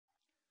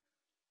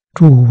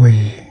诸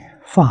位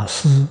法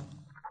师、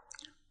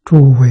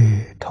诸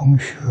位同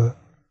学，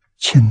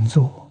请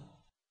坐。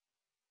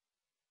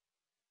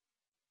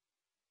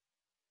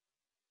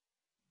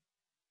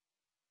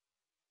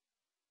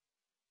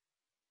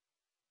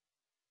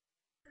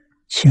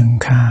请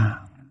看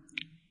《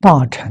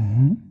大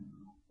乘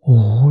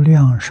无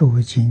量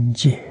寿经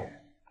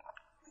解》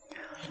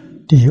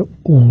第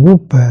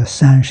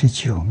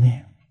539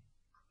面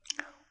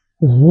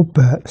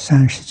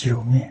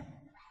，539面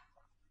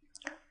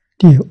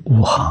第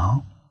五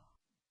行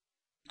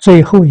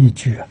最后一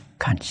句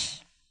看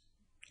起，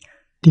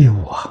第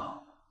五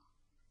行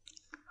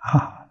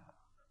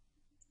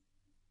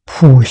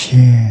普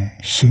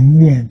贤行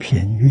愿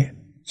品曰，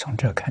从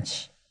这看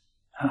起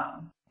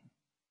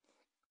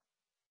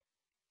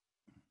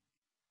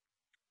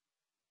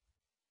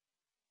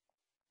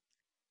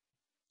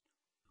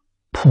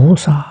菩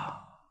萨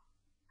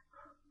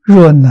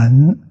若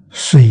能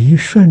随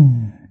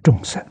顺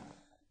众生，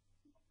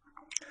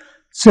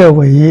则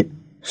为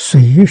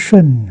随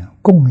顺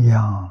供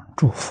养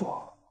诸佛；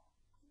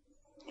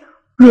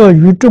若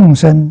于众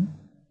生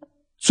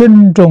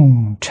尊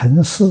重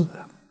承事，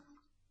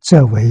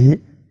则为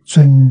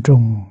尊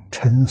重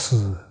承事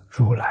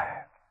如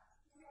来。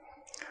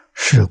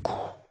是故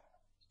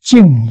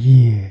净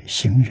业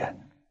行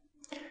人，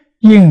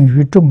应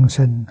于众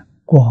生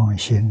广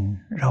行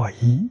饶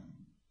益。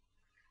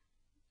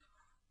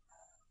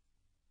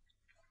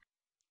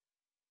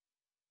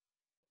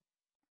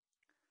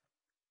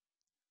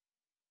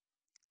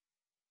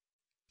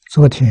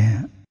昨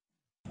天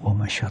我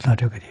们学到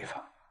这个地方，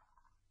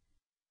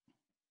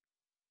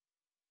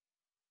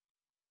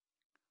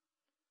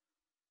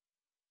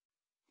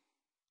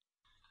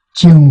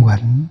经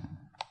文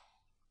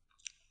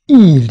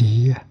义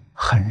理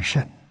很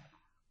深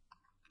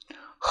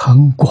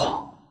很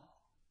广，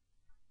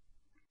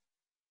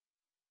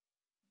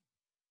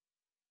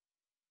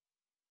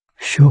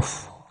学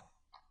佛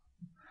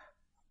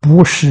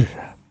不是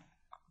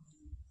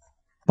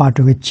把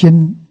这个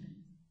经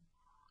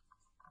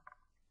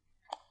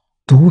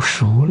读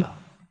熟了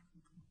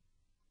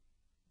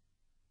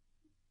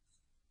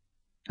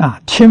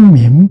听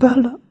明白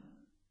了，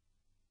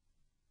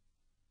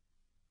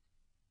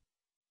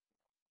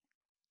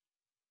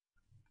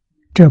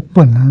这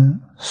不能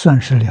算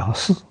是了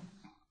事。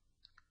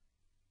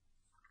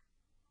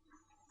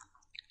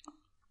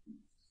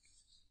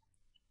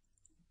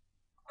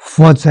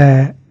佛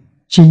在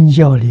经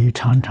教里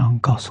常常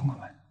告诉我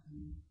们，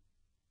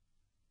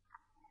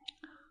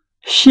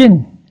信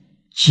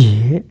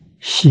解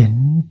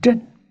行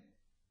证，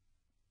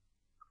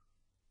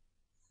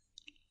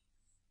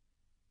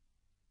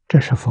这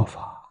是佛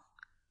法。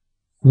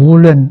无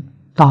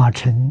论大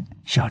乘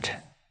小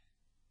乘，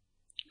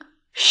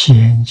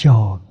显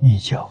教密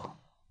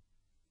教，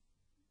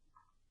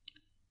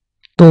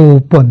都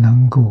不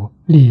能够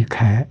离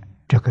开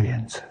这个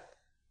原则。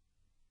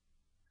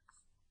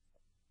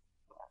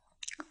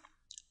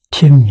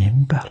听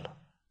明白了，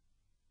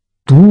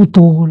读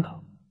多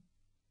了，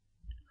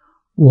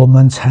我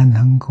们才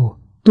能够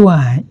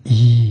断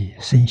疑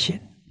生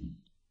信，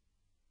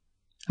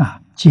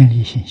建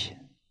立信心。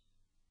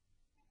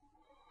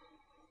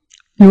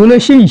有了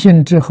信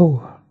心之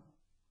后，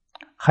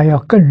还要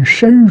更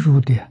深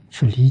入的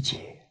去理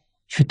解、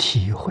去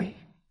体会，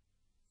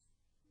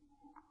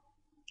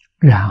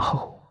然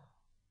后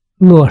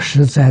落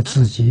实在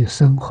自己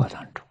生活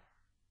当中。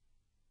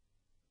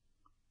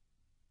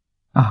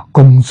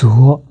工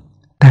作、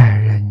待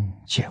人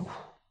接物，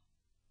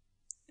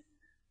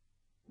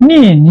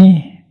念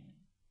念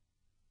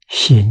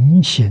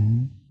行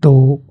行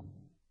都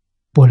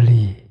不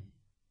离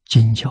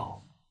经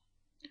教，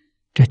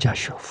这叫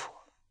学佛。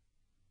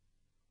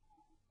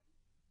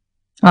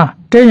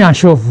这样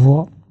学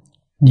佛，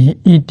你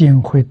一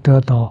定会得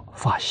到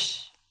法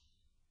喜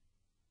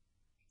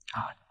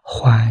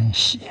欢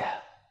喜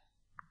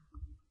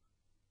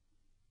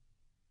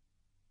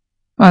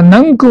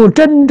能够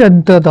真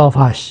正得到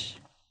法喜，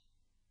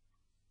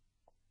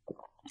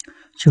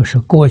就是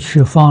过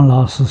去方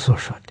老师所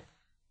说的，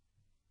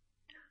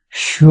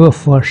学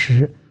佛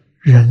是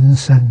人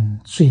生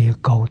最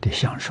高的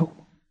享受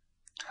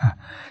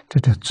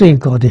这最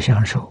高的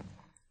享受，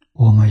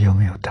我们有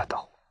没有得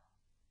到？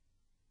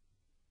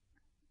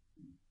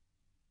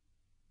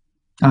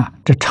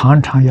这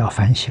常常要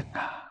反省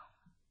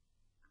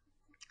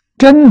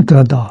真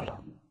得到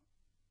了，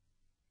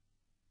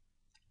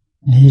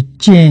你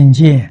渐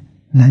渐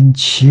能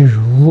契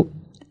入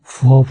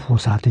佛菩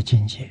萨的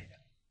境界，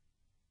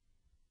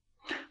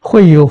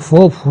会有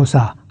佛菩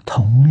萨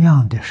同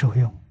样的受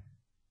用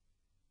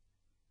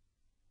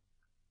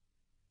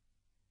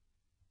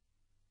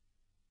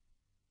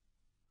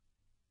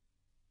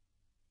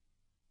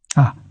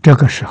这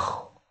个时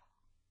候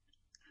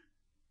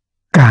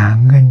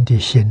感恩的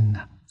心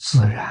呢，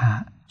自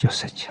然就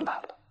升起来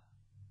了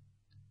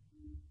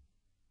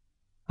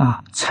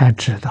才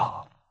知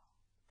道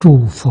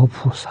诸佛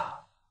菩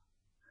萨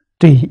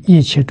对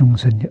一切众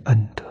生的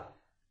恩德，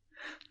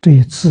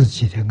对自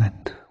己的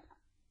恩德，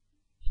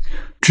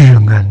知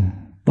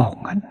恩报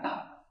恩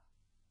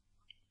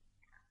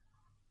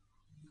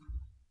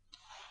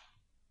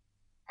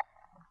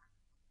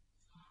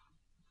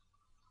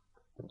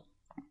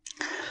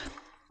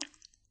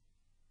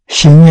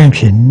行愿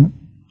品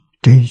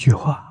这一句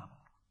话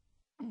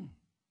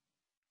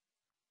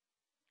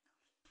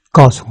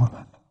告诉我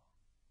们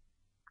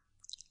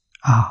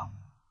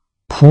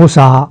菩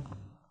萨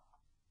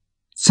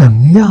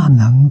怎样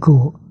能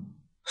够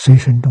随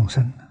顺众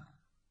生呢？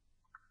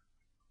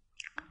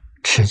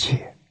持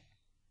戒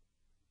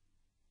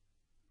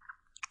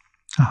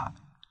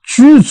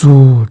具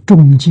足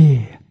众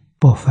戒，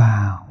不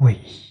犯违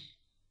意，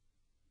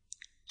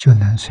就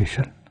能随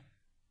顺了。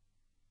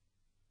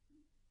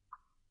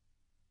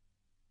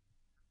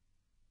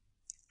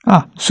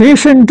随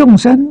顺众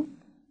生，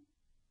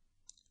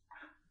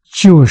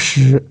就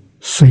是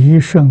随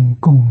顺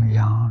供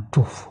养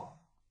诸佛。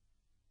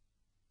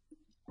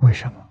为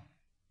什么？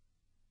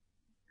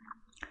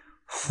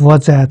佛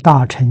在《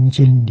大乘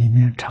经》里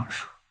面常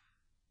说，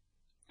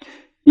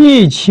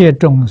一切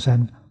众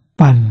生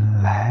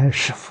本来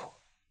是佛，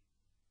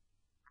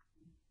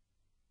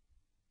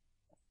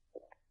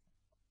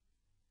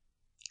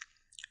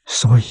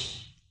所以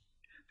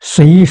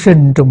随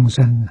顺众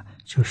生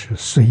就是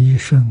随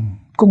顺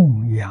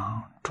供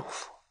养诸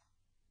佛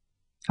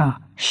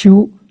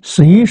修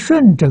随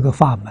顺这个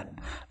法门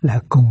来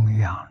供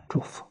养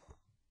诸佛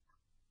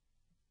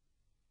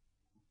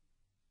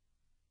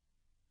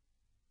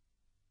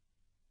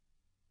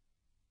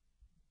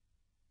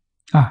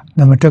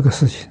那么这个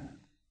事情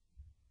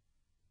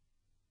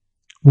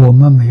我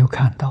们没有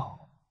看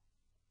到，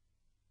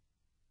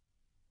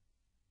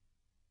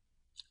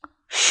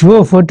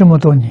学佛这么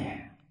多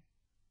年，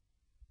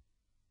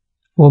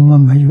我们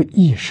没有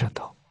意识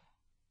到，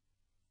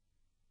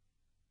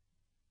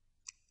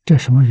这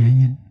什么原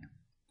因？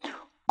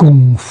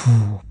功夫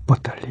不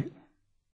得力。